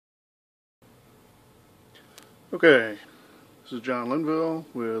Okay, this is John Linville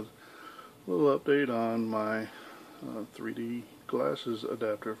with a little update on my 3D glasses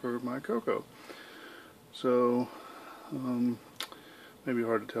adapter for my CoCo. So, maybe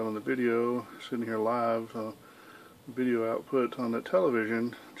hard to tell in the video, sitting here live, video output on the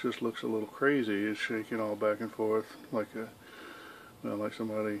television just looks a little crazy. It's shaking all back and forth like like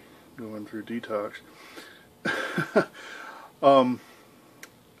somebody going through detox.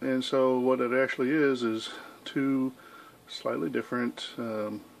 And so what it actually is two slightly different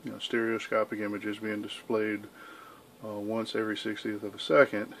stereoscopic images being displayed once every 60th of a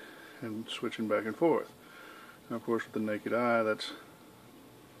second and switching back and forth. And of course with the naked eye that's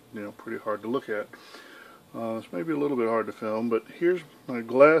pretty hard to look at. It's maybe a little bit hard to film, but here's my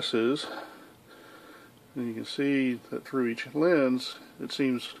glasses, and you can see that through each lens it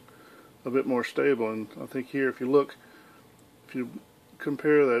seems a bit more stable. And I think here, if you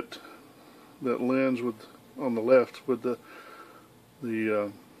compare that lens with on the left with the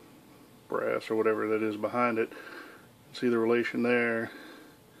brass or whatever that is behind it, see the relation there,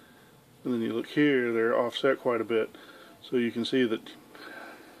 and then you look here, they're offset quite a bit, so you can see that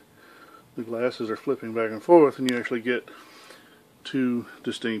the glasses are flipping back and forth, and you actually get two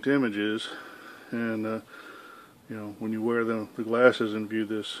distinct images. And when you wear the glasses and view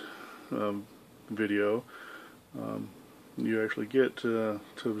this video, you actually get to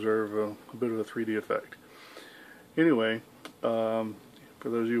observe a bit of a 3D effect. Anyway, for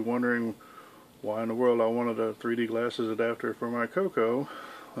those of you wondering why in the world I wanted a 3D glasses adapter for my CoCo,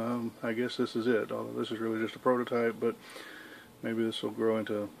 I guess this is it. Although this is really just a prototype, but maybe this will grow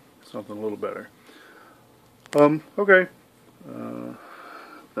into something a little better. Okay.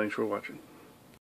 Thanks for watching.